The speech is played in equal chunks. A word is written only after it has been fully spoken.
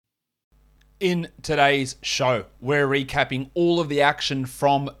In today's show, we're recapping all of the action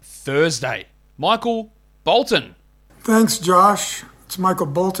from Thursday. Michael Bolton. Thanks, Josh. It's Michael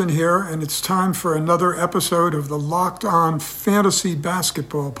Bolton here, and it's time for another episode of the Locked On Fantasy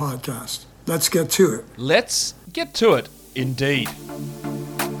Basketball Podcast. Let's get to it. Let's get to it, indeed.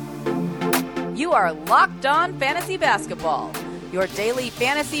 You are Locked On Fantasy Basketball, your daily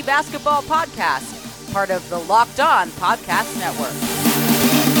fantasy basketball podcast, part of the Locked On Podcast Network.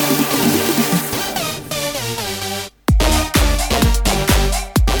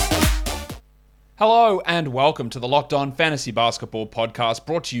 Hello and welcome to the Locked On Fantasy Basketball Podcast,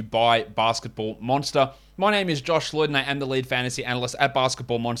 brought to you by Basketball Monster. My name is Josh Lloyd and I am the lead fantasy analyst at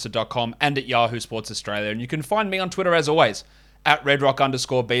basketballmonster.com and at Yahoo Sports Australia. And you can find me on Twitter as always, at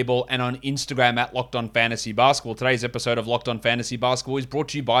redrock_bball, and on Instagram at Locked On Fantasy Basketball. Today's episode of Locked On Fantasy Basketball is brought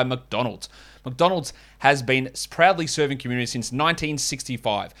to you by McDonald's. McDonald's has been proudly serving community since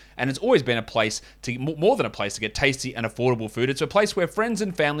 1965, and it's always been a place to, more than a place to get tasty and affordable food. It's a place where friends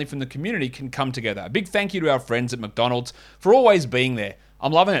and family from the community can come together. A big thank you to our friends at McDonald's for always being there.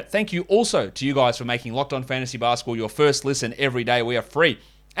 I'm loving it. Thank you also to you guys for making Locked On Fantasy Basketball your first listen every day. We are free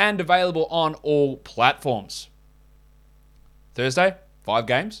and available on all platforms. Thursday, 5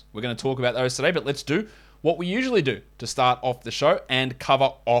 games. We're going to talk about those today, but let's do what we usually do to start off the show and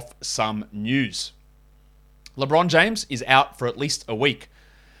cover off some news. LeBron James is out for at least a week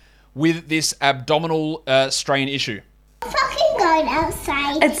with this abdominal strain issue. A fucking goat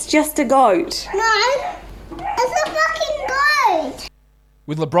outside. It's just a goat. No, it's a fucking goat.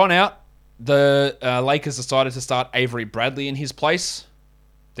 With LeBron out, the Lakers decided to start Avery Bradley in his place.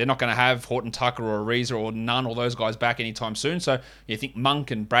 They're not going to have Horton Tucker or Ariza or none or those guys back anytime soon. So you think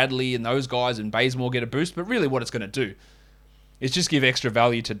Monk and Bradley and those guys and Bazemore get a boost. But really what it's going to do is just give extra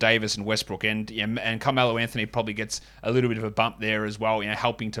value to Davis and Westbrook. And Carmelo Anthony probably gets a little bit of a bump there as well,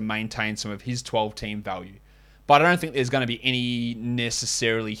 helping to maintain some of his 12-team value. But I don't think there's going to be any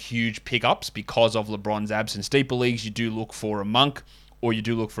necessarily huge pickups because of LeBron's absence. Deeper leagues, you do look for a Monk or you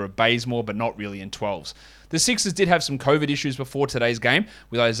do look for a Bazemore, but not really in 12s. The Sixers did have some COVID issues before today's game,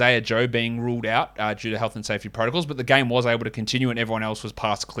 with Isaiah Joe being ruled out due to health and safety protocols, but the game was able to continue and everyone else was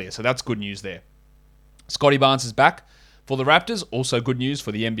past clear, so that's good news there. Scotty Barnes is back for the Raptors, also good news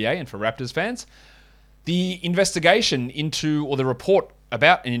for the NBA and for Raptors fans. The investigation into, or the report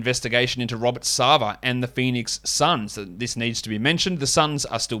about an investigation into Robert Sarver and the Phoenix Suns. This needs to be mentioned. The Suns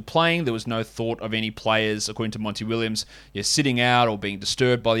are still playing. There was no thought of any players, according to Monty Williams, sitting out or being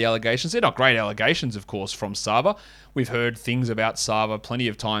disturbed by the allegations. They're not great allegations, of course, from Sarver. We've heard things about Sarver plenty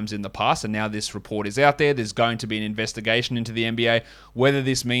of times in the past, and now this report is out there. There's going to be an investigation into the NBA. Whether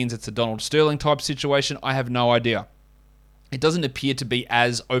this means it's a Donald Sterling type situation, I have no idea. It doesn't appear to be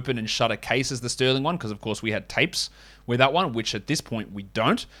as open and shut a case as the Sterling one, because of course we had tapes with that one, which at this point we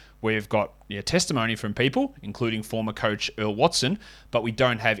don't. We've got testimony from people, including former coach Earl Watson, but we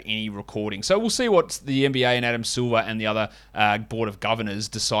don't have any recording. So we'll see what the NBA and Adam Silver and the other board of governors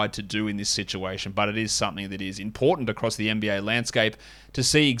decide to do in this situation, but it is something that is important across the NBA landscape to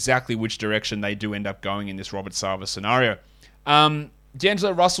see exactly which direction they do end up going in this Robert Sarver scenario.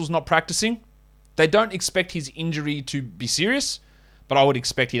 D'Angelo Russell's not practicing. They don't expect his injury to be serious, but I would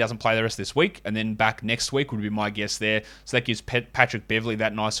expect he doesn't play the rest of this week, and then back next week would be my guess there. So that gives Patrick Beverley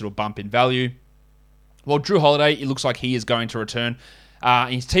that nice little bump in value. Well, Drew Holiday, it looks like he is going to return.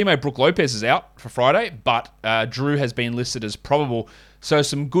 His teammate Brook Lopez is out for Friday, but Drew has been listed as probable. So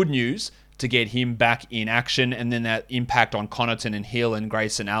some good news to get him back in action, and then that impact on Connaughton and Hill and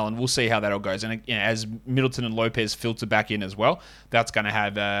Grayson Allen. We'll see how that all goes. And as Middleton and Lopez filter back in as well, that's going to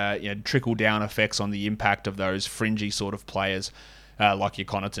have trickle-down effects on the impact of those fringy sort of players like your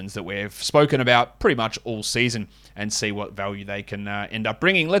Connaughtons that we've spoken about pretty much all season, and see what value they can end up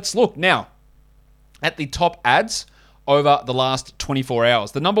bringing. Let's look now at the top adds over the last 24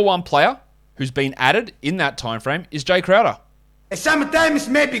 hours. The number one player who's been added in that time frame is Jay Crowder. Sometimes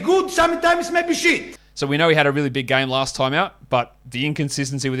it may be good, sometimes it may be shit. So we know he had a really big game last time out, but the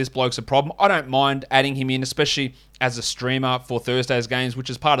inconsistency with this bloke's a problem. I don't mind adding him in, especially as a streamer for Thursday's games, which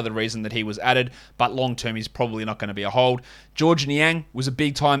is part of the reason that he was added, but long-term he's probably not going to be a hold. George Niang was a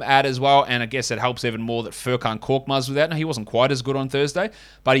big-time add as well, and I guess it helps even more that Furkan Korkmaz was out. Now, he wasn't quite as good on Thursday,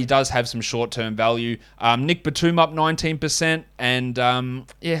 but he does have some short-term value. Nick Batum up 19%, and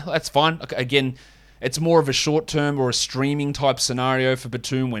that's fine. Again, It's more of a short-term or a streaming type scenario for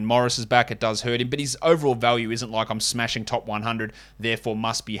Batum. When Morris is back, it does hurt him, but his overall value isn't like I'm smashing top 100, therefore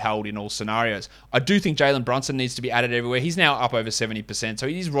must be held in all scenarios. I do think Jalen Brunson needs to be added everywhere. He's now up over 70%, so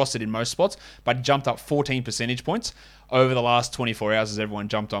he's rostered in most spots, but he jumped up 14 percentage points over the last 24 hours as everyone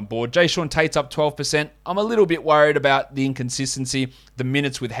jumped on board. Jayshawn Tate's up 12%. I'm a little bit worried about the inconsistency, the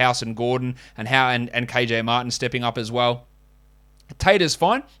minutes with House and Gordon, and KJ Martin stepping up as well. Tate is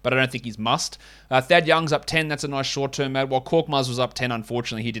fine, but I don't think he's must. Thad Young's up 10. That's a nice short-term ad. While Korkmaz was up 10,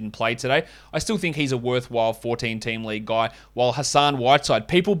 unfortunately, he didn't play today. I still think he's a worthwhile 14-team league guy. While Hassan Whiteside,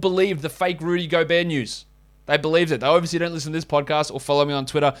 people believed the fake Rudy Gobert news. They believed it. They obviously don't listen to this podcast or follow me on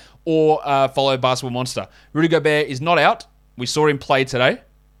Twitter or follow Basketball Monster. Rudy Gobert is not out. We saw him play today,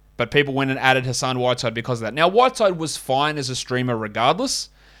 but people went and added Hassan Whiteside because of that. Now, Whiteside was fine as a streamer regardless,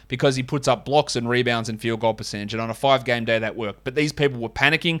 because he puts up blocks and rebounds and field goal percentage. And on a 5-game day, that worked. But these people were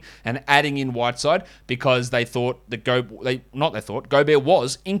panicking and adding in Whiteside because they thought that Gobert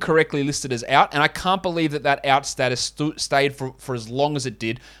was incorrectly listed as out. And I can't believe that out status stayed for as long as it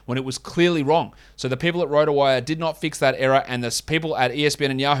did when it was clearly wrong. So the people at RotoWire did not fix that error. And the people at ESPN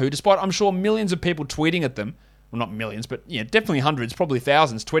and Yahoo, despite I'm sure millions of people tweeting at them, well, not millions, but definitely hundreds, probably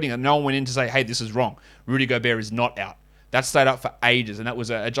thousands tweeting, and no one went in to say, hey, this is wrong. Rudy Gobert is not out. That stayed up for ages, and that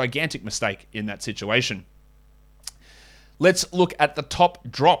was a gigantic mistake in that situation. Let's look at the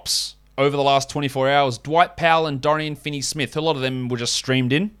top drops over the last 24 hours. Dwight Powell and Dorian Finney-Smith. A lot of them were just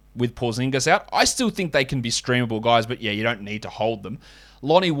streamed in with Porzingis out. I still think they can be streamable guys, but you don't need to hold them.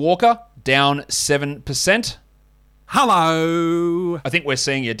 Lonnie Walker, down 7%. Hello. I think we're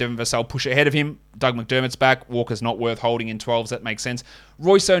seeing Devin Vassell push ahead of him. Doug McDermott's back. Walker's not worth holding in 12s. That makes sense.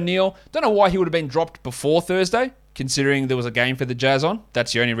 Royce O'Neal. Don't know why he would have been dropped before Thursday, considering there was a game for the Jazz on.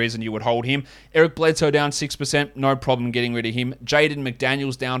 That's the only reason you would hold him. Eric Bledsoe down 6%. No problem getting rid of him. Jaden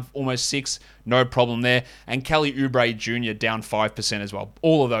McDaniels down almost 6. No problem there. And Kelly Oubre Jr. down 5% as well.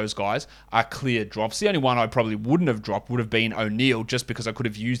 All of those guys are clear drops. The only one I probably wouldn't have dropped would have been O'Neal, just because I could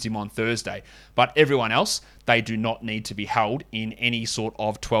have used him on Thursday. But everyone else, they do not need to be held in any sort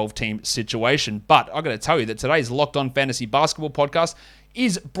of 12-team situation. But I've got to tell you that today's Locked On Fantasy Basketball podcast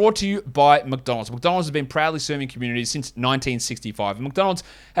is brought to you by McDonald's. McDonald's has been proudly serving communities since 1965. And McDonald's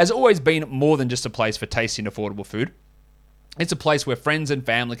has always been more than just a place for tasty and affordable food. It's a place where friends and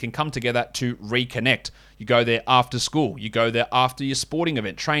family can come together to reconnect. You go there after school. You go there after your sporting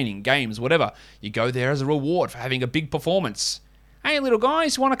event, training, games, whatever. You go there as a reward for having a big performance. Hey, little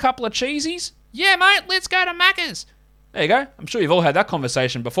guys, want a couple of cheesies? Yeah, mate, let's go to Macca's. There you go. I'm sure you've all had that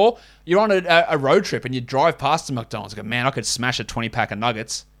conversation before. You're on a road trip and you drive past the McDonald's. You go, man, I could smash a 20-pack of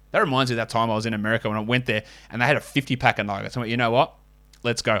nuggets. That reminds me of that time I was in America when I went there and they had a 50-pack of nuggets. I went, you know what?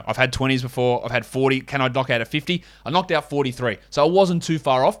 Let's go. I've had 20s before. I've had 40. Can I knock out a 50? I knocked out 43. So I wasn't too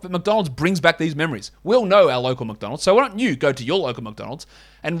far off, but McDonald's brings back these memories. We all know our local McDonald's, so why don't you go to your local McDonald's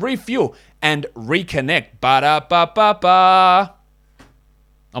and refuel and reconnect. Ba-da-ba-ba-ba.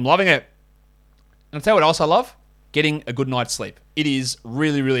 I'm loving it. And I'll tell you what else I love. Getting a good night's sleep. It is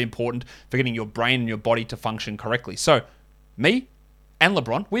really, really important for getting your brain and your body to function correctly. So, me and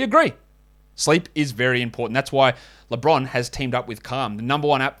LeBron, we agree. Sleep is very important. That's why LeBron has teamed up with Calm, the number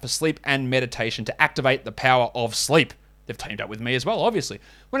one app for sleep and meditation, to activate the power of sleep. They've teamed up with me as well, obviously.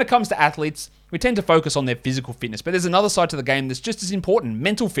 When it comes to athletes, we tend to focus on their physical fitness, but there's another side to the game that's just as important,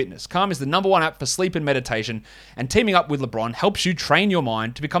 mental fitness. Calm is the number one app for sleep and meditation, and teaming up with LeBron helps you train your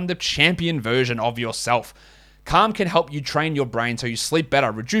mind to become the champion version of yourself. Calm can help you train your brain so you sleep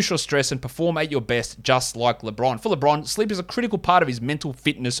better, reduce your stress, and perform at your best, just like LeBron. For LeBron, sleep is a critical part of his mental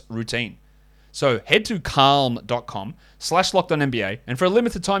fitness routine. So head to calm.com/LockedOnNBA, and for a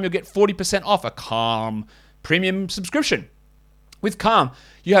limited time, you'll get 40% off a Calm premium subscription. With Calm,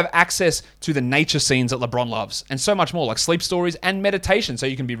 you have access to the nature scenes that LeBron loves, and so much more, like sleep stories and meditation, so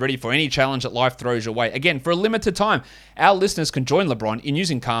you can be ready for any challenge that life throws your way. Again, for a limited time, our listeners can join LeBron in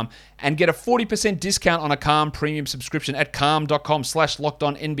using Calm and get a 40% discount on a Calm premium subscription at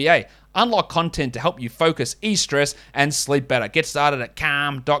calm.com/LockedOnNBA. Unlock content to help you focus, ease stress, and sleep better. Get started at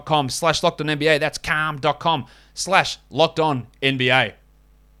calm.com/LockedOnNBA. That's calm.com/LockedOnNBA.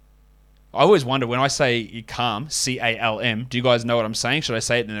 I always wonder when I say calm, C-A-L-M, do you guys know what I'm saying? Should I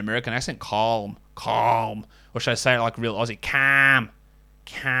say it in an American accent? Calm. Or should I say it like real Aussie? Calm.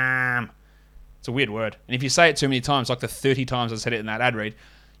 It's a weird word. And if you say it too many times, like the 30 times I said it in that ad read,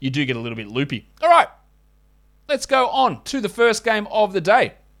 you do get a little bit loopy. All right, let's go on to the first game of the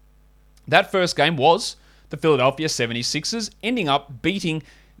day. That first game was the Philadelphia 76ers ending up beating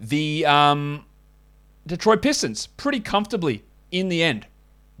the Detroit Pistons pretty comfortably in the end.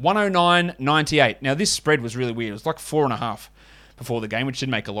 109-98. Now, this spread was really weird. It was like 4.5 before the game, which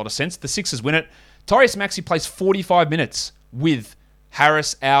didn't make a lot of sense. The Sixers win it. Tyrese Maxey plays 45 minutes with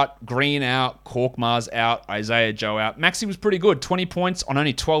Harris out, Green out, Korkmaz out, Isaiah Joe out. Maxey was pretty good. 20 points on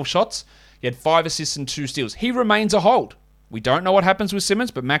only 12 shots. He had 5 assists and 2 steals. He remains a hold. We don't know what happens with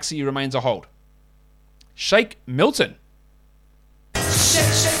Simmons, but Maxey remains a hold. Shake Milton.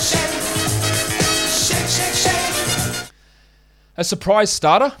 A surprise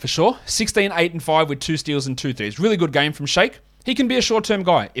starter, for sure. 16, 8, and 5 with 2 steals and 2 threes. Really good game from Shake. He can be a short-term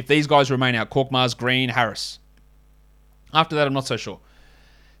guy if these guys remain out. Korkmaz, Green, Harris. After that, I'm not so sure.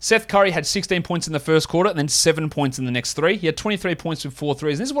 Seth Curry had 16 points in the first quarter and then 7 points in the next 3. He had 23 points with 4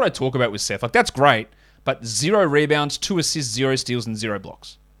 threes. And this is what I talk about with Seth. Like, that's great, but 0 rebounds, 2 assists, 0 steals, and 0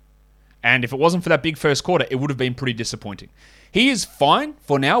 blocks. And if it wasn't for that big first quarter, it would have been pretty disappointing. He is fine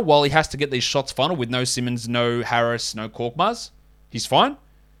for now while he has to get these shots funneled with no Simmons, no Harris, no Korkmaz. He's fine,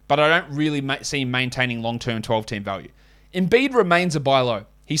 but I don't really see him maintaining long-term 12-team value. Embiid remains a buy low.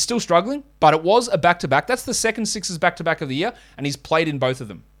 He's still struggling, but it was a back-to-back. That's the second Sixers back-to-back of the year, and he's played in both of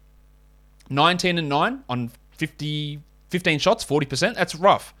them. 19 and 9 on 15 shots, 40%. That's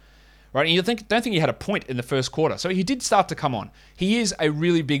rough, right? And you don't think he had a point in the first quarter. So he did start to come on. He is a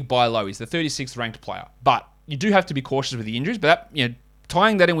really big buy low. He's the 36th ranked player. But you do have to be cautious with the injuries. But that,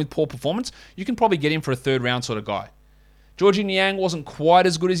 tying that in with poor performance, you can probably get him for a third-round sort of guy. Georgie Niang wasn't quite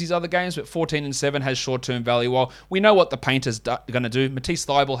as good as his other games, but 14 and 7 has short-term value. Well, we know what the painter's going to do. Matisse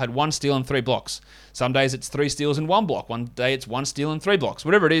Thybulle had 1 steal and 3 blocks. Some days it's 3 steals and 1 block. One day it's 1 steal and 3 blocks.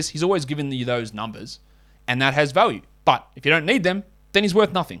 Whatever it is, he's always given you those numbers, and that has value. But if you don't need them, then he's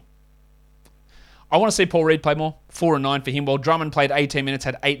worth nothing. I want to see Paul Reed play more. 4 and 9 for him. While Drummond played 18 minutes,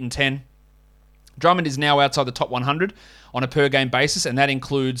 had 8 and 10. Drummond is now outside the top 100 on a per-game basis, and that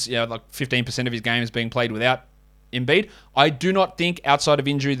includes like 15% of his games being played without Embiid. I do not think, outside of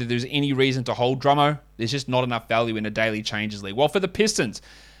injury, that there's any reason to hold Drummo. There's just not enough value in a daily changes league. Well, for the Pistons,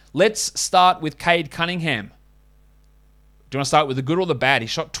 let's start with Cade Cunningham. Do you want to start with the good or the bad? He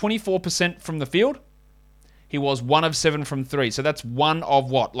shot 24% from the field. He was 1 of 7 from 3. So that's 1 of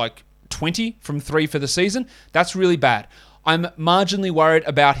what? Like 20 from 3 for the season? That's really bad. I'm marginally worried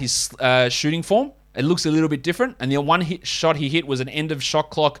about his shooting form. It looks a little bit different. And the one shot he hit was an end of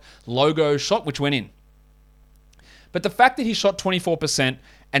shot clock logo shot, which went in. But the fact that he shot 24%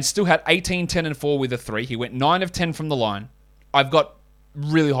 and still had 18, 10, and 4 with a 3, he went 9 of 10 from the line, I've got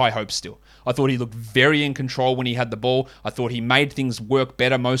really high hopes still. I thought he looked very in control when he had the ball. I thought he made things work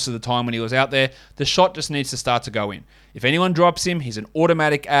better most of the time when he was out there. The shot just needs to start to go in. If anyone drops him, he's an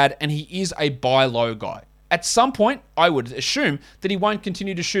automatic add, and he is a buy low guy. At some point, I would assume that he won't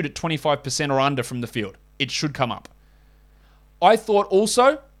continue to shoot at 25% or under from the field. It should come up. I thought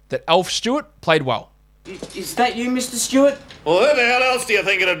also that Alf Stewart played well. Is that you, Mr. Stewart? Well, who the hell else do you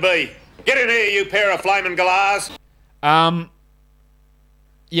think it'd be? Get in here, you pair of flaming galahs.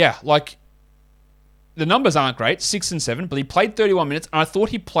 Yeah, like, the numbers aren't great, 6 and 7, but he played 31 minutes, and I thought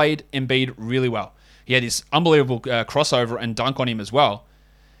he played Embiid really well. He had this unbelievable crossover and dunk on him as well.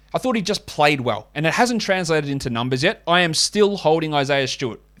 I thought he just played well, and it hasn't translated into numbers yet. I am still holding Isaiah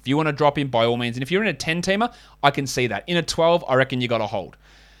Stewart. If you want to drop him, by all means. And if you're in a 10-teamer, I can see that. In a 12, I reckon you got to hold.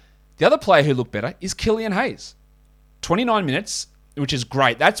 The other player who looked better is Killian Hayes. 29 minutes, which is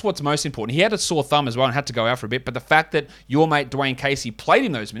great. That's what's most important. He had a sore thumb as well and had to go out for a bit, but the fact that your mate Dwayne Casey played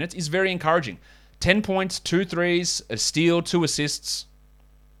in those minutes is very encouraging. 10 points, 2 threes, a steal, 2 assists.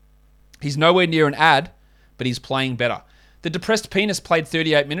 He's nowhere near an ad, but he's playing better. The depressed penis played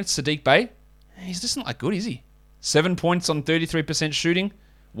 38 minutes, Sadiq Bey. He's just not that good, is he? 7 points on 33% shooting,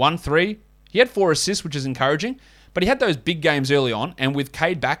 1 3. He had 4 assists, which is encouraging. But he had those big games early on, and with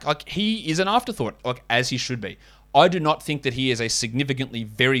Cade back, like, he is an afterthought, like, as he should be. I do not think that he is a significantly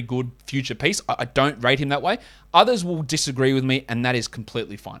very good future piece. I don't rate him that way. Others will disagree with me, and that is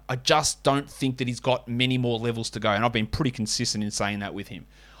completely fine. I just don't think that he's got many more levels to go, and I've been pretty consistent in saying that with him.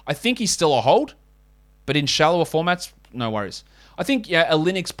 I think he's still a hold, but in shallower formats, no worries. I think a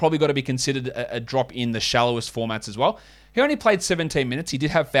Linux probably got to be considered a drop in the shallowest formats as well. He only played 17 minutes. He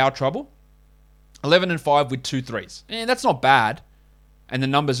did have foul trouble. 11 and 5 with 2 threes. That's not bad. And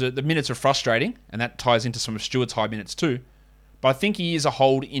the minutes are frustrating, and that ties into some of Stewart's high minutes too. But I think he is a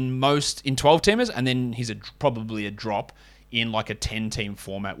hold in 12-teamers, and then he's probably a drop in like a 10-team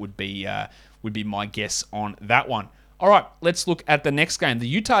format would be my guess on that one. All right, let's look at the next game. The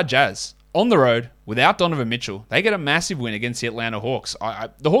Utah Jazz on the road without Donovan Mitchell. They get a massive win against the Atlanta Hawks.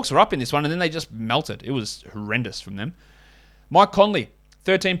 The Hawks were up in this one, and then they just melted. It was horrendous from them. Mike Conley,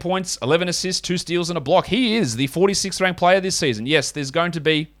 13 points, 11 assists, 2 steals, and a block. He is the 46th ranked player this season. Yes, there's going to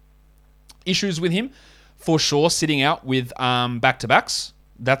be issues with him, for sure, sitting out with back-to-backs.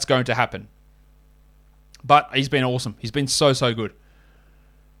 That's going to happen. But he's been awesome. He's been so, so good.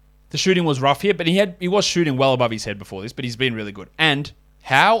 The shooting was rough here, but he was shooting well above his head before this, but he's been really good. And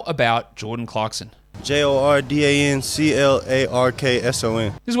how about Jordan Clarkson? JordanClarkson.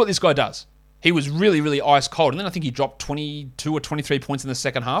 This is what this guy does. He was really, really ice cold, and then I think he dropped 22 or 23 points in the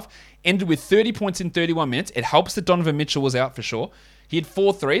second half, ended with 30 points in 31 minutes. It helps that Donovan Mitchell was out for sure. He had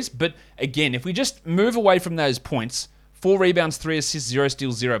 4 threes, but again, if we just move away from those points, 4 rebounds, 3 assists, 0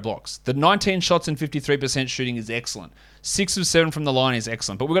 steals, 0 blocks. The 19 shots and 53% shooting is excellent. 6 of 7 from the line is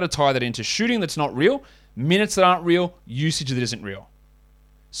excellent, but we've got to tie that into shooting that's not real, minutes that aren't real, usage that isn't real.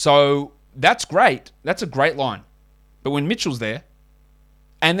 So that's great. That's a great line. But when Mitchell's there,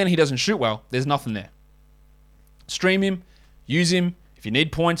 and then he doesn't shoot well, there's nothing there. Stream him, use him. If you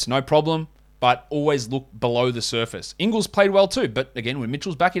need points, no problem, but always look below the surface. Ingles played well too, but again, when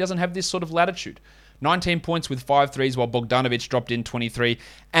Mitchell's back, he doesn't have this sort of latitude. 19 points with 5 threes, while Bogdanovic dropped in 23.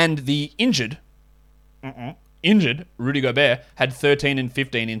 And the injured Rudy Gobert had 13 and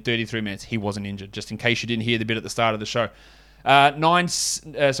 15 in 33 minutes. He wasn't injured, just in case you didn't hear the bit at the start of the show.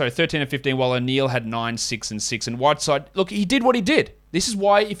 13 and 15, while O'Neal had 9, 6, and 6. And Whiteside, look, he did what he did. This is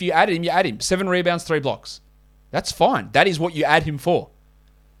why if you add him, you add him. 7 rebounds, 3 blocks. That's fine. That is what you add him for.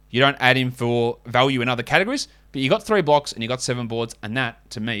 You don't add him for value in other categories, but you got 3 blocks and you got 7 boards, and that,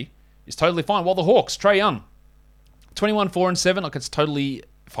 to me, is totally fine. While the Hawks, Trae Young, 21, 4, and 7, like it's totally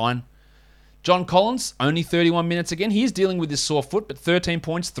fine. John Collins, only 31 minutes again. He is dealing with this sore foot, but 13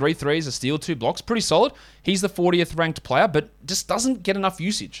 points, 3 threes, a steal, 2 blocks. Pretty solid. He's the 40th ranked player, but just doesn't get enough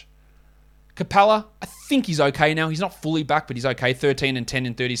usage. Capella, I think he's okay now. He's not fully back, but he's okay. 13 and 10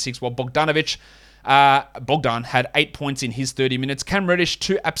 in 36, while Bogdan had 8 points in his 30 minutes. Cam Reddish,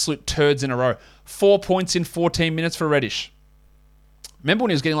 2 absolute turds in a row. 4 points in 14 minutes for Reddish. Remember when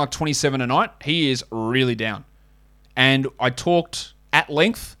he was getting like 27 a night? He is really down. And I talked at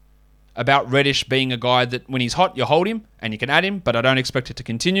length about Reddish being a guy that when he's hot, you hold him and you can add him, but I don't expect it to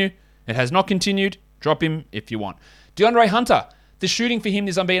continue. It has not continued. Drop him if you want. DeAndre Hunter, the shooting for him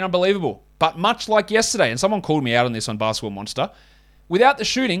is being unbelievable. But much like yesterday, and someone called me out on this on Basketball Monster, without the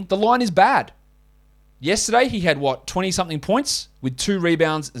shooting, the line is bad. Yesterday, he had, 20-something points with 2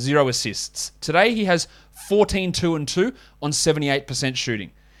 rebounds, 0 assists. Today, he has 14, 2, and 2 on 78%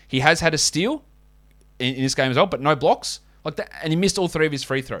 shooting. He has had a steal in this game as well, but no blocks. Like that, and he missed all 3 of his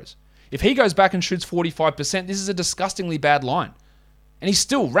free throws. If he goes back and shoots 45%, this is a disgustingly bad line. And he's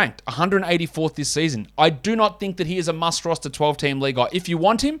still ranked 184th this season. I do not think that he is a must-roster 12-team league guy. If you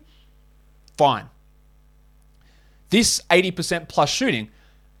want him, fine. This 80% plus shooting,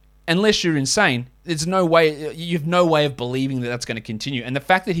 unless you're insane, there's no way, you have no way of believing that that's going to continue. And the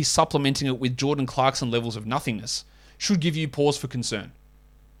fact that he's supplementing it with Jordan Clarkson levels of nothingness should give you pause for concern.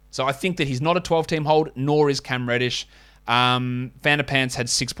 So I think that he's not a 12-team hold, nor is Cam Reddish. Vanderpants had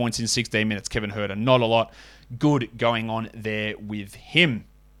 6 points in 16 minutes. Kevin Huerter, not a lot good going on there with him.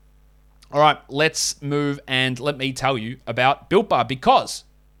 All right, let's move and let me tell you about Built Bar, because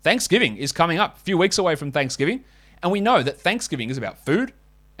Thanksgiving is coming up, a few weeks away from Thanksgiving, and we know that Thanksgiving is about food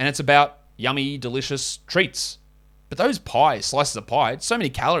and it's about yummy, delicious treats. But those pies, slices of pie, it's so many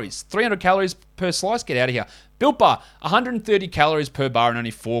calories. 300 calories per slice, get out of here. Built Bar, 130 calories per bar and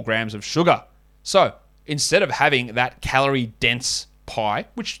only 4 grams of sugar. So instead of having that calorie-dense pie,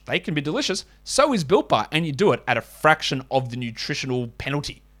 which they can be delicious, so is Built Bar, and you do it at a fraction of the nutritional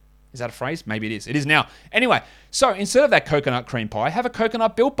penalty. Is that a phrase? Maybe it is. It is now. Anyway, so instead of that coconut cream pie, have a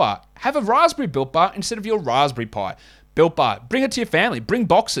coconut Built Bar. Have a raspberry Built Bar instead of your raspberry pie. Built Bar. Bring it to your family. Bring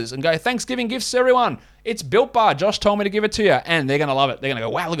boxes and go, Thanksgiving gifts to everyone. It's Built Bar. Josh told me to give it to you, and they're going to love it. They're going to go,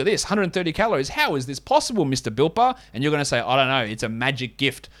 wow, look at this. 130 calories. How is this possible, Mr. Built Bar? And you're going to say, I don't know. It's a magic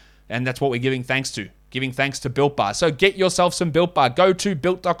gift. And that's what we're giving thanks to. Giving thanks to Built Bar. So get yourself some Built Bar. Go to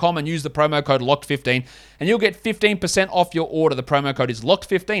Built.com and use the promo code LOCKED15 and you'll get 15% off your order. The promo code is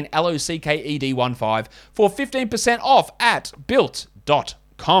LOCKED15, LOCKED15, for 15% off at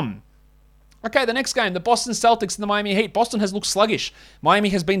Built.com. Okay, the next game, the Boston Celtics and the Miami Heat. Boston has looked sluggish. Miami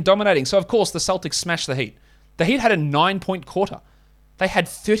has been dominating. So, of course, the Celtics smashed the Heat. The Heat had a 9-point quarter. They had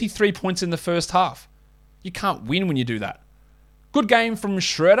 33 points in the first half. You can't win when you do that. Good game from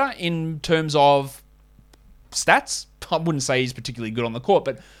Schroeder in terms of stats. I wouldn't say he's particularly good on the court,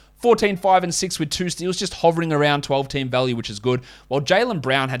 but 14, 5, and 6 with 2 steals, just hovering around 12-team value, which is good. While Jaylen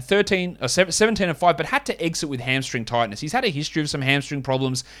Brown had 17 and 5, but had to exit with hamstring tightness. He's had a history of some hamstring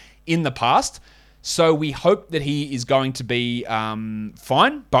problems in the past, so we hope that he is going to be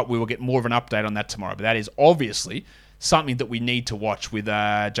fine, but we will get more of an update on that tomorrow. But that is obviously something that we need to watch with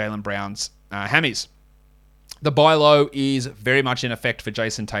Jaylen Brown's hammies. The buy low is very much in effect for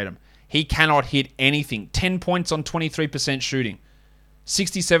Jason Tatum. He cannot hit anything. 10 points on 23% shooting.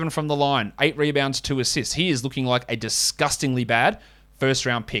 67 from the line. 8 rebounds, 2 assists. He is looking like a disgustingly bad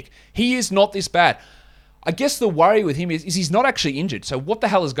first-round pick. He is not this bad. I guess the worry with him is he's not actually injured. So what the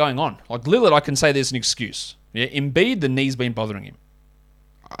hell is going on? Like Lillard, I can say there's an excuse. Yeah, Embiid, the knee's been bothering him.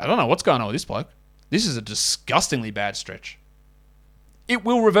 I don't know what's going on with this bloke. This is a disgustingly bad stretch. It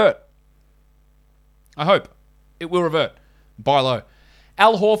will revert. I hope. It will revert. Buy low.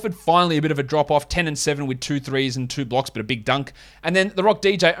 Al Horford, finally a bit of a drop-off, 10-7 with 2 threes and 2 blocks, but a big dunk. And then the Rock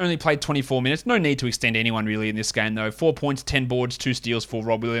DJ only played 24 minutes. No need to extend anyone really in this game, though. 4 points, 10 boards, 2 steals for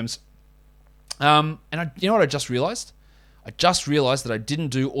Rob Williams. You know what I just realized? I just realized that I didn't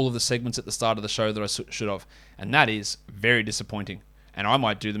do all of the segments at the start of the show that I should have. And that is very disappointing. And I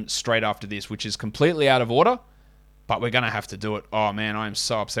might do them straight after this, which is completely out of order, but we're going to have to do it. Oh, man, I am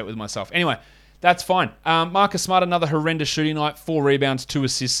so upset with myself. Anyway, that's fine. Marcus Smart, another horrendous shooting night. 4 rebounds, 2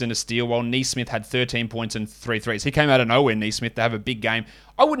 assists and a steal, while Neesmith had 13 points and 3 threes. He came out of nowhere, Neesmith, to have a big game.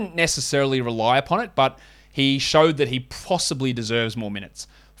 I wouldn't necessarily rely upon it, but he showed that he possibly deserves more minutes.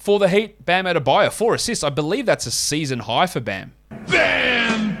 For the Heat, Bam Adebayo, 4 assists. I believe that's a season high for Bam.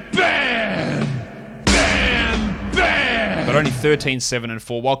 Bam! Bam! Bam! Bam! But only 13, 7, and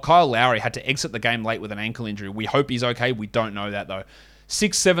 4, while Kyle Lowry had to exit the game late with an ankle injury. We hope he's okay. We don't know that, though.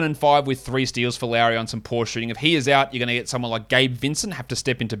 6, 7, and 5 with 3 steals for Lowry on some poor shooting. If he is out, you're going to get someone like Gabe Vincent have to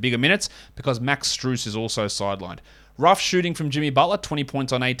step into bigger minutes because Max Strus is also sidelined. Rough shooting from Jimmy Butler, 20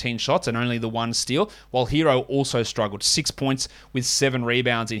 points on 18 shots and only the 1 steal, while Hero also struggled, 6 points with 7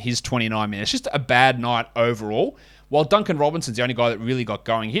 rebounds in his 29 minutes. Just a bad night overall. While Duncan Robinson's the only guy that really got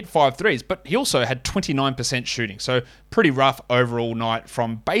going. He hit 5 threes, but he also had 29% shooting. So pretty rough overall night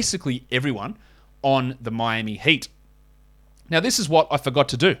from basically everyone on the Miami Heat. Now, this is what I forgot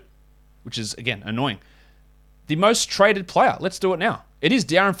to do, which is, again, annoying. The most traded player. Let's do it now. It is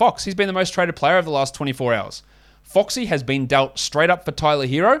De'Aaron Fox. He's been the most traded player of the last 24 hours. Foxy has been dealt straight up for Tyler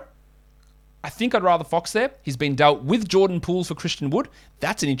Hero. I think I'd rather Fox there. He's been dealt with Jordan Poole for Christian Wood.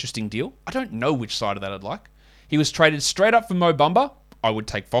 That's an interesting deal. I don't know which side of that I'd like. He was traded straight up for Mo Bamba. I would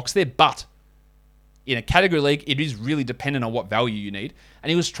take Fox there, but in a category league, it is really dependent on what value you need. And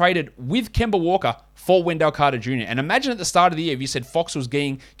he was traded with Kemba Walker for Wendell Carter Jr. And imagine at the start of the year if you said Fox was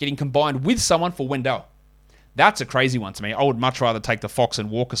getting combined with someone for Wendell. That's a crazy one to me. I would much rather take the Fox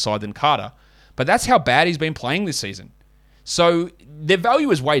and Walker side than Carter. But that's how bad he's been playing this season. So their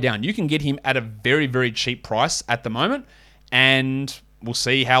value is way down. You can get him at a very, very cheap price at the moment. And we'll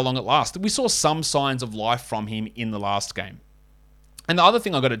see how long it lasts. We saw some signs of life from him in the last game. And the other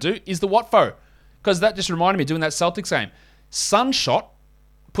thing I've got to do is the Watfo. Because that just reminded me doing that Celtics game. Sunshot,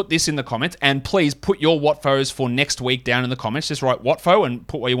 put this in the comments. And please put your Watfos for next week down in the comments. Just write Watfo and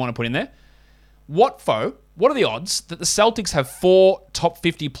put what you want to put in there. Watfo, what are the odds that the Celtics have 4 top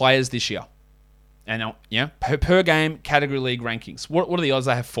 50 players this year? And per game category league rankings. What are the odds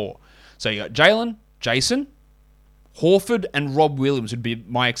they have 4? So you got Jalen, Jason, Horford, and Rob Williams would be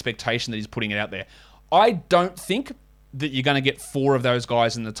my expectation that he's putting it out there. I don't think that you're going to get 4 of those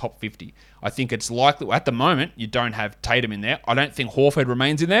guys in the top 50. I think it's likely, at the moment, you don't have Tatum in there. I don't think Horford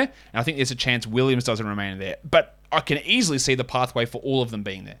remains in there. And I think there's a chance Williams doesn't remain in there. But I can easily see the pathway for all of them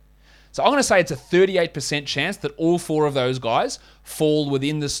being there. So I'm going to say it's a 38% chance that all 4 of those guys fall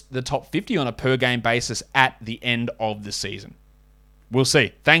within the top 50 on a per-game basis at the end of the season. We'll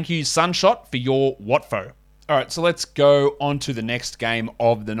see. Thank you, Sunshot, for your Watfo. All right, so let's go on to the next game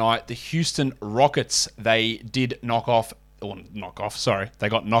of the night. The Houston Rockets, they got knocked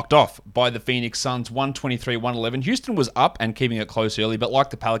off by the Phoenix Suns, 123-111. Houston was up and keeping it close early, but like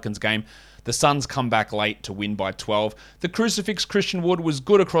the Pelicans game, the Suns come back late to win by 12. The Crucifix Christian Wood was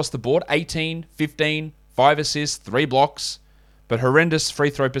good across the board, 18, 15, 5 assists, 3 blocks, but horrendous free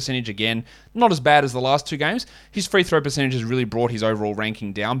throw percentage again. Not as bad as the last 2 games. His free throw percentage has really brought his overall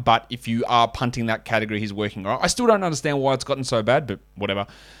ranking down, but if you are punting that category, he's working all right. I still don't understand why it's gotten so bad, but whatever.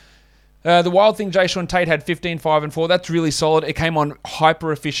 The wild thing, Jayshawn Tate had 15, 5, and 4. That's really solid. It came on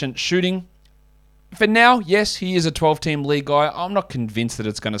hyper-efficient shooting. For now, yes, he is a 12-team league guy. I'm not convinced that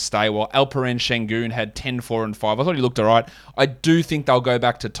it's going to stay. While Alperen Şengün had 10, 4, and 5. I thought he looked all right. I do think they'll go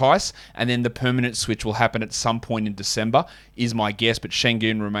back to Tice, and then the permanent switch will happen at some point in December, is my guess, but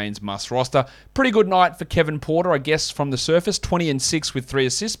Şengün remains must roster. Pretty good night for Kevin Porter, I guess, from the surface. 20 and 6 with 3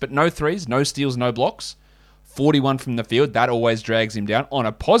 assists, but no threes, no steals, no blocks. 41 from the field. That always drags him down. On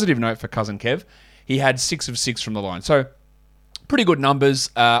a positive note for Cousin Kev, he had 6 of 6 from the line. So, pretty good numbers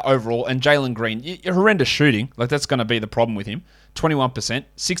overall. And Jalen Green, horrendous shooting. Like, that's going to be the problem with him. 21%,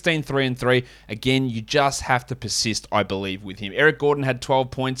 16, 3, and 3. Again, you just have to persist, I believe, with him. Eric Gordon had 12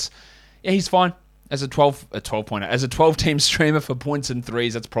 points. Yeah, he's fine. as a 12-team streamer for points and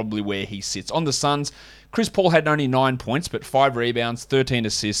threes, that's probably where he sits. On the Suns, Chris Paul had only 9 points, but 5 rebounds, 13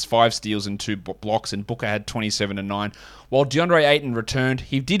 assists, 5 steals, and 2 blocks, and Booker had 27 and 9. While DeAndre Ayton returned,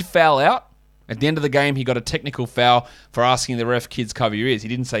 he did foul out. At the end of the game, he got a technical foul for asking the ref, "Kids, cover your ears." He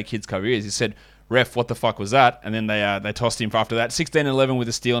didn't say "Kids, cover your ears." He said, "Ref, what the fuck was that?" And then they tossed him for after that. 16 and 11 with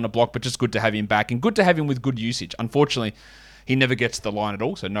a steal and a block, but just good to have him back, and good to have him with good usage. Unfortunately, he never gets to the line at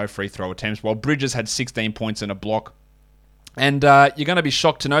all, so no free throw attempts, while Bridges had 16 points and a block. And you're going to be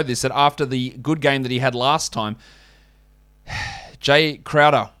shocked to know this, that after the good game that he had last time, Jay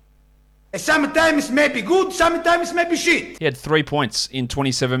Crowder, sometimes it may be good, sometimes it may be shit. he had 3 points in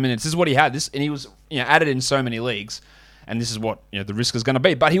 27 minutes. This is what he had. And he was added in so many leagues, and this is what the risk is going to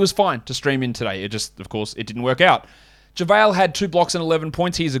be. But he was fine to stream in today. It just, of course, it didn't work out. JaVale had 2 blocks and 11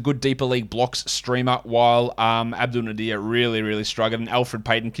 points. He's a good deeper league blocks streamer, while Abdul Nadir really, really struggled. And Alfred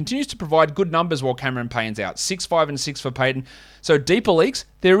Payton continues to provide good numbers while Cameron Payne's out. 6, 5, and 6 for Payton. So deeper leagues,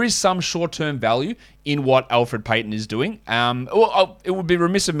 there is some short-term value in what Alfred Payton is doing. It would be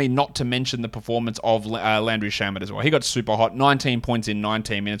remiss of me not to mention the performance of Landry Shamet as well. He got super hot, 19 points in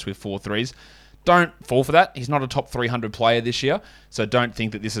 19 minutes with 4 threes. Don't fall for that. He's not a top 300 player this year, so don't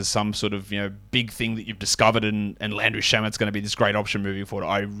think that this is some sort of big thing that you've discovered and Landry Shamet's going to be this great option moving forward.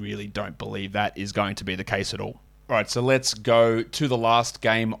 I really don't believe that is going to be the case at all. All right, so let's go to the last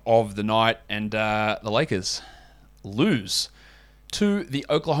game of the night, and the Lakers lose to the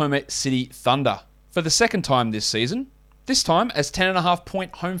Oklahoma City Thunder for the second time this season, this time as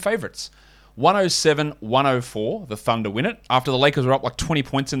 10.5-point home favorites. 107-104, the Thunder win it, after the Lakers were up like 20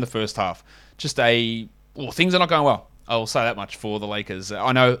 points in the first half. Things are not going well. I will say that much for the Lakers.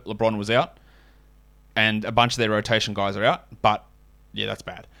 I know LeBron was out, and a bunch of their rotation guys are out, but yeah, that's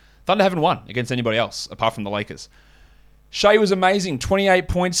bad. Thunder haven't won against anybody else, apart from the Lakers. Shai was amazing, 28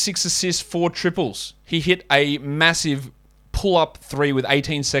 points, 6 assists, 4 triples. He hit a massive pull-up 3 with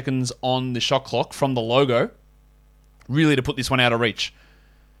 18 seconds on the shot clock from the logo, really to put this one out of reach.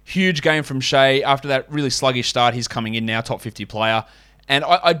 Huge game from Shai. After that really sluggish start, he's coming in now, top 50 player. And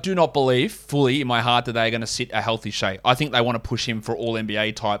I do not believe fully in my heart that they're going to sit a healthy Shai. I think they want to push him for all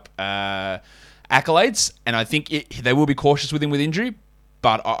NBA type accolades. And I think they will be cautious with him with injury,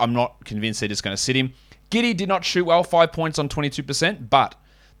 but I'm not convinced they're just going to sit him. Giddey did not shoot well, 5 points on 22%, but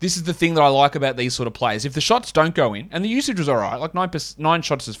this is the thing that I like about these sort of players. If the shots don't go in, and the usage was all right, like 9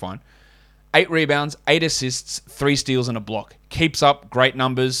 shots is fine, 8 rebounds, 8 assists, 3 steals, and a block. Keeps up great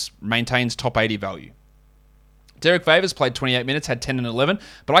numbers, maintains top 80 value. Derek Favors played 28 minutes, had 10 and 11,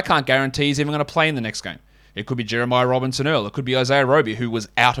 but I can't guarantee he's even going to play in the next game. It could be Jeremiah Robinson-Earl. It could be Isaiah Roby, who was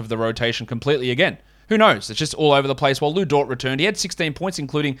out of the rotation completely again. Who knows? It's just all over the place. While Lou Dort returned, he had 16 points,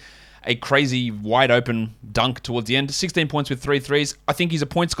 including a crazy wide-open dunk towards the end. 16 points with 3 threes. I think he's a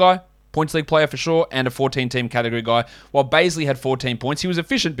points guy, points league player for sure, and a 14-team category guy. While Baisley had 14 points, he was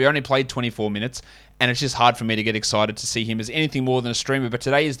efficient, but only played 24 minutes, and it's just hard for me to get excited to see him as anything more than a streamer. But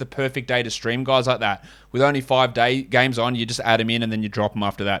today is the perfect day to stream guys like that. With only 5 games on, you just add him in, and then you drop him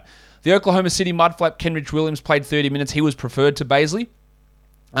after that. The Oklahoma City Mudflap, Kenrich Williams, played 30 minutes. He was preferred to Baisley.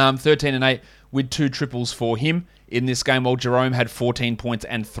 13 and 8 with 2 triples for him in this game, while Jerome had 14 points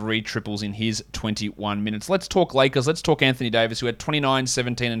and 3 triples in his 21 minutes. Let's talk Lakers. Let's talk Anthony Davis, who had 29,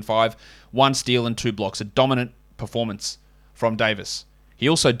 17, and 5, 1 steal and 2 blocks. A dominant performance from Davis. He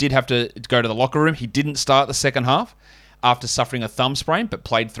also did have to go to the locker room. He didn't start the second half after suffering a thumb sprain, but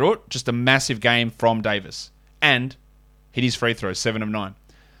played through it. Just a massive game from Davis. And hit his free throws, 7 of 9.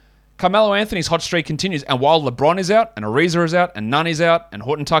 Carmelo Anthony's hot streak continues, and while LeBron is out, and Ariza is out, and Nunn is out, and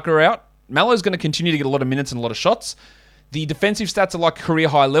Horton Tucker are out, Melo's going to continue to get a lot of minutes and a lot of shots. The defensive stats are like career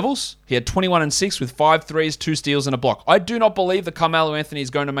high levels. He had 21 and 6 with 5 threes, 2 steals, and a block. I do not believe that Carmelo Anthony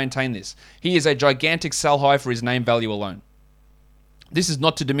is going to maintain this. He is a gigantic sell high for his name value alone. This is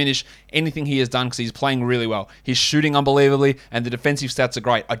not to diminish anything he has done because he's playing really well. He's shooting unbelievably, and the defensive stats are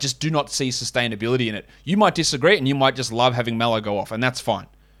great. I just do not see sustainability in it. You might disagree, and you might just love having Melo go off, and that's fine.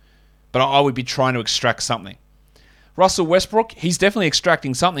 But I would be trying to extract something. Russell Westbrook, he's definitely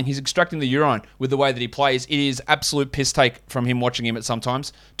extracting something. He's extracting the urine with the way that he plays. It is absolute piss take from him watching him at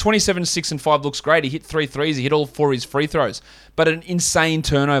sometimes. 27, 6, and 5 looks great. He hit 3 threes. He hit all 4 of his free throws. But an insane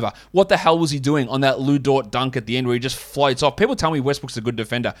turnover. What the hell was he doing on that Lou Dort dunk at the end where he just floats off? People tell me Westbrook's a good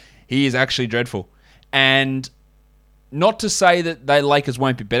defender. He is actually dreadful. And not to say that the Lakers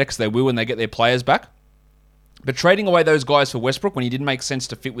won't be better because they will when they get their players back. But trading away those guys for Westbrook when he didn't make sense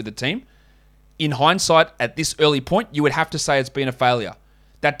to fit with the team, in hindsight, at this early point, you would have to say it's been a failure.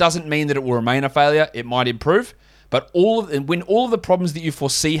 That doesn't mean that it will remain a failure. It might improve. But when all of the problems that you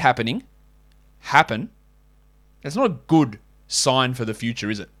foresee happen, it's not a good sign for the future,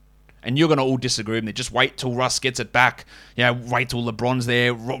 is it? And you're going to all disagree with me. Just wait till Russ gets it back. Wait till LeBron's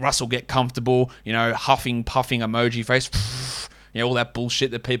there. Russ will get comfortable. Huffing, puffing emoji face. All that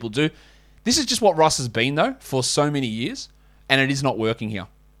bullshit that people do. This is just what Russ has been, though, for so many years. And it is not working here.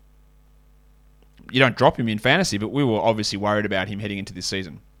 You don't drop him in fantasy, but we were obviously worried about him heading into this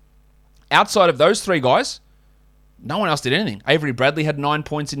season. Outside of those three guys, no one else did anything. Avery Bradley had 9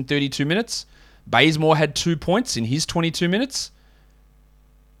 points in 32 minutes. Bazemore had 2 points in his 22 minutes.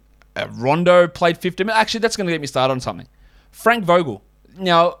 Rondo played 50 minutes. Actually, that's going to get me started on something. Frank Vogel.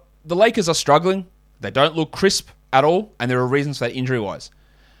 Now, the Lakers are struggling. They don't look crisp at all, and there are reasons for that injury-wise.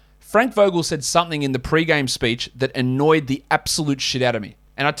 Frank Vogel said something in the pre-game speech that annoyed the absolute shit out of me.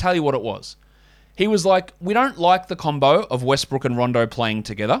 And I'll tell you what it was. He was like, we don't like the combo of Westbrook and Rondo playing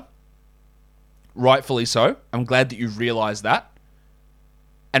together. Rightfully so. I'm glad that you realised that.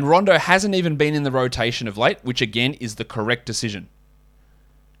 And Rondo hasn't even been in the rotation of late, which again is the correct decision.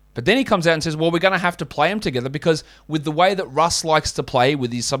 But then he comes out and says, well, we're going to have to play them together because with the way that Russ likes to play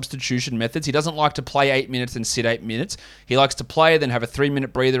with his substitution methods, he doesn't like to play 8 minutes and sit 8 minutes. He likes to play, then have a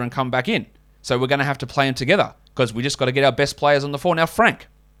 3-minute breather and come back in. So we're going to have to play them together because we just got to get our best players on the floor. Now, Frank,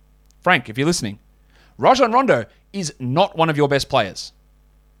 if you're listening, Rajon Rondo is not one of your best players.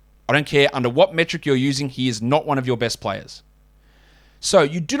 I don't care under what metric you're using, he is not one of your best players. So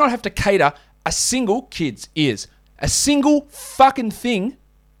you do not have to cater a single fucking thing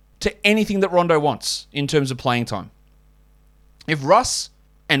to anything that Rondo wants in terms of playing time. If Russ,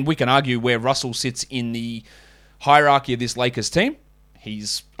 and we can argue where Russell sits in the hierarchy of this Lakers team,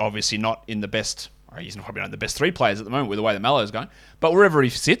 he's obviously not in the best, or he's probably not in the best 3 players at the moment with the way the Melo is going, but wherever he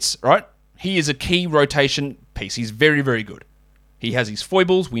sits, right, he is a key rotation piece. He's very, very good. He has his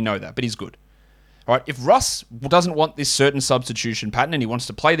foibles, we know that, but he's good. All right, if Russ doesn't want this certain substitution pattern and he wants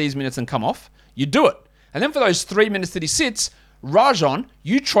to play these minutes and come off, you do it. And then for those 3 minutes that he sits, Rajon,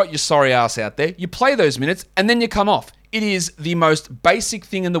 you trot your sorry ass out there, you play those minutes, and then you come off. It is the most basic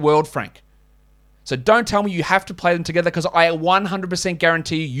thing in the world, Frank. So don't tell me you have to play them together because I 100%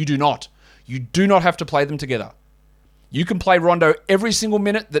 guarantee you do not. You do not have to play them together. You can play Rondo every single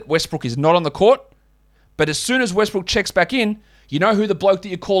minute that Westbrook is not on the court, but as soon as Westbrook checks back in, you know who the bloke that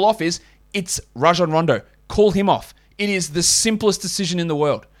you call off is? It's Rajon Rondo. Call him off. It is the simplest decision in the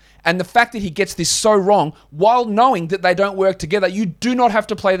world. And the fact that he gets this so wrong, while knowing that they don't work together, you do not have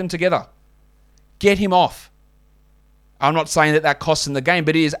to play them together. Get him off. I'm not saying that costs in the game,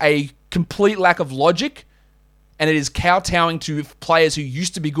 but it is a complete lack of logic, and it is kowtowing to players who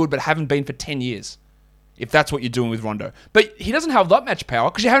used to be good but haven't been for 10 years, if that's what you're doing with Rondo. But he doesn't have that much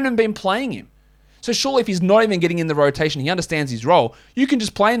power because you haven't even been playing him. So surely if he's not even getting in the rotation, he understands his role, you can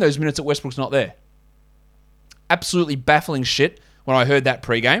just play in those minutes that Westbrook's not there. Absolutely baffling shit when I heard that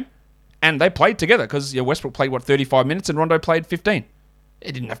pregame. And they played together because Westbrook played, 35 minutes and Rondo played 15.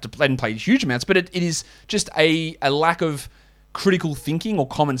 They didn't play huge amounts, but it is just a lack of critical thinking or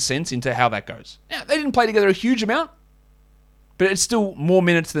common sense into how that goes. Now, they didn't play together a huge amount, but it's still more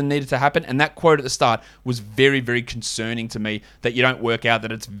minutes than needed to happen. And that quote at the start was very, very concerning to me that you don't work out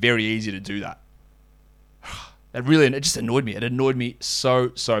that it's very easy to do that. It just annoyed me. It annoyed me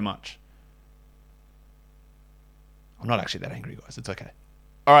so, so much. I'm not actually that angry, guys. It's okay.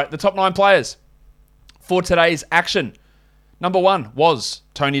 All right, the top 9 players for today's action. Number 1 was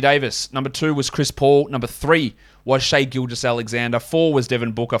Tony Davis. Number 2 was Chris Paul. Number 3 was Shai Gilgeous-Alexander. 4 was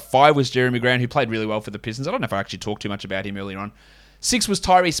Devin Booker. 5 was Jeremy Grant, who played really well for the Pistons. I don't know if I actually talked too much about him earlier on. 6 was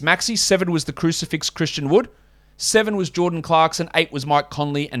Tyrese Maxey. 7 was the Crucifix Christian Wood. 7 was Jordan Clarkson. 8 was Mike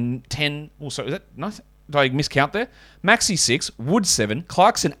Conley. And 10... Also, is that nice? Did I miscount there? Maxey 6, Wood 7,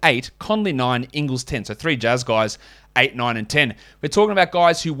 Clarkson 8, Conley 9, Ingles 10. So 3 Jazz guys, 8, 9, and 10. We're talking about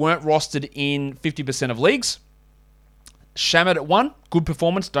guys who weren't rostered in 50% of leagues. Shamet at 1, good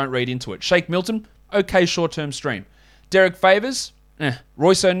performance, don't read into it. Shake Milton, okay short-term stream. Derek Favors,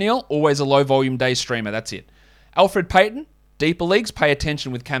 Royce O'Neal, always a low-volume day streamer, that's it. Alfred Payton, deeper leagues, pay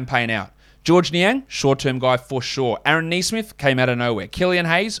attention with campaign out. George Niang, short-term guy for sure. Aaron Nesmith, came out of nowhere. Killian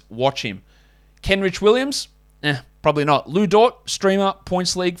Hayes, watch him. Kenrich Williams, probably not. Lou Dort, streamer,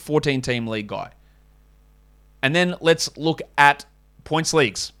 points league, 14-team league guy. And then let's look at points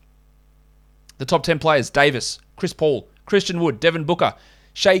leagues. The top 10 players, Davis, Chris Paul, Christian Wood, Devin Booker,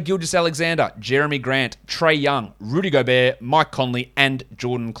 Shai Gilgeous-Alexander, Jeremy Grant, Trae Young, Rudy Gobert, Mike Conley, and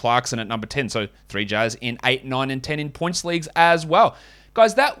Jordan Clarkson at number 10. So 3 Jazz in 8, 9, and 10 in points leagues as well.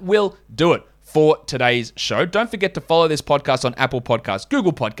 Guys, that will do it for today's show. Don't forget to follow this podcast on Apple Podcasts,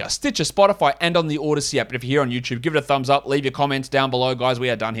 Google Podcasts, Stitcher, Spotify, and on the Odyssey app. But if you're here on YouTube, give it a thumbs up. Leave your comments down below, guys. We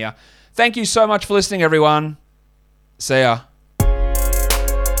are done here. Thank you so much for listening, everyone. See ya.